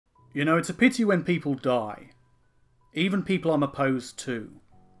You know, it's a pity when people die. Even people I'm opposed to.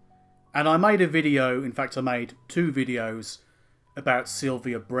 And I made a video, in fact I made 2 videos, about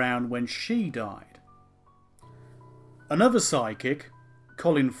Sylvia Browne when she died. Another psychic,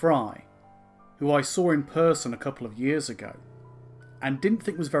 Colin Fry, who I saw in person a couple of years ago, and didn't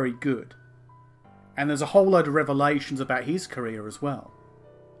think was very good. And there's a whole load of revelations about his career as well.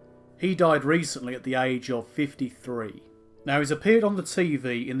 He died recently at the age of 53. Now, he's appeared on the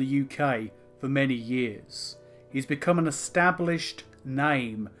TV in the UK for many years. He's become an established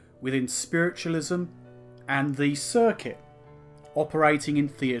name within spiritualism and the circuit, operating in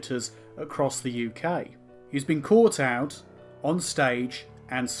theatres across the UK. He's been caught out on stage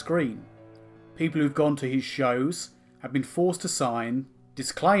and screen. People who've gone to his shows have been forced to sign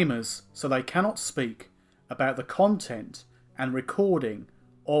disclaimers so they cannot speak about the content and recording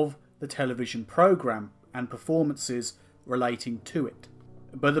of the television programme and performances relating to it.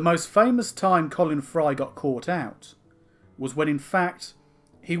 But the most famous time Colin Fry got caught out was when in fact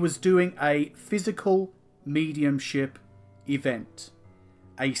he was doing a physical mediumship event,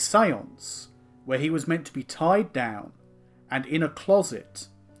 a séance, where he was meant to be tied down and in a closet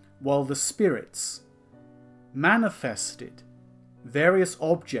while the spirits manifested various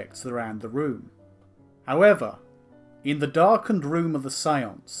objects around the room. However, in the darkened room of the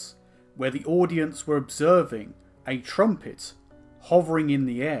séance, where the audience were observing a trumpet hovering in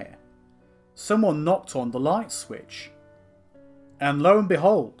the air, someone knocked on the light switch. And lo and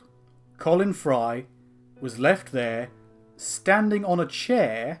behold, Colin Fry was left there, standing on a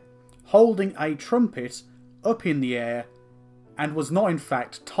chair, holding a trumpet up in the air, and was not in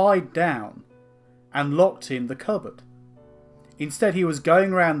fact tied down and locked in the cupboard. Instead, he was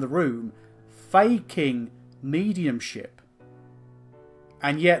going around the room faking mediumship.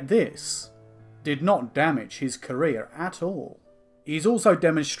 And yet this did not damage his career at all. He's also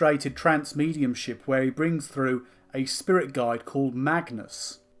demonstrated trance mediumship, where he brings through a spirit guide called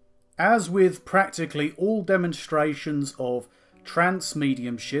Magnus. As with practically all demonstrations of trance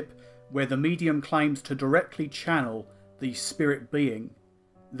mediumship, where the medium claims to directly channel the spirit being,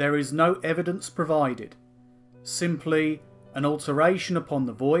 there is no evidence provided, simply an alteration upon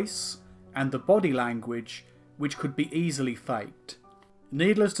the voice and the body language which could be easily faked.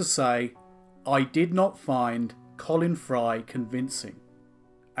 Needless to say, I did not find Colin Fry convincing.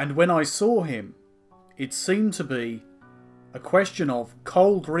 And when I saw him, it seemed to be a question of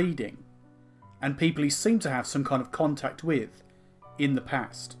cold reading and people he seemed to have some kind of contact with in the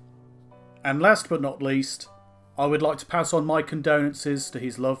past. And last but not least, I would like to pass on my condolences to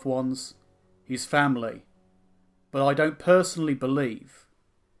his loved ones, his family, but I don't personally believe,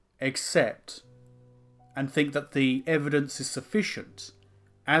 accept, and think that the evidence is sufficient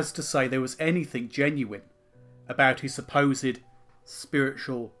as to say there was anything genuine about his supposed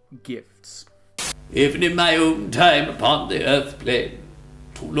spiritual gifts. Even in my own time upon the earth plane,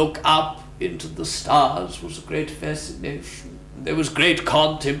 to look up into the stars was a great fascination. There was great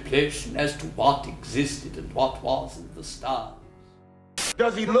contemplation as to what existed and what was in the stars.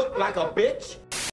 Does he look like a bitch?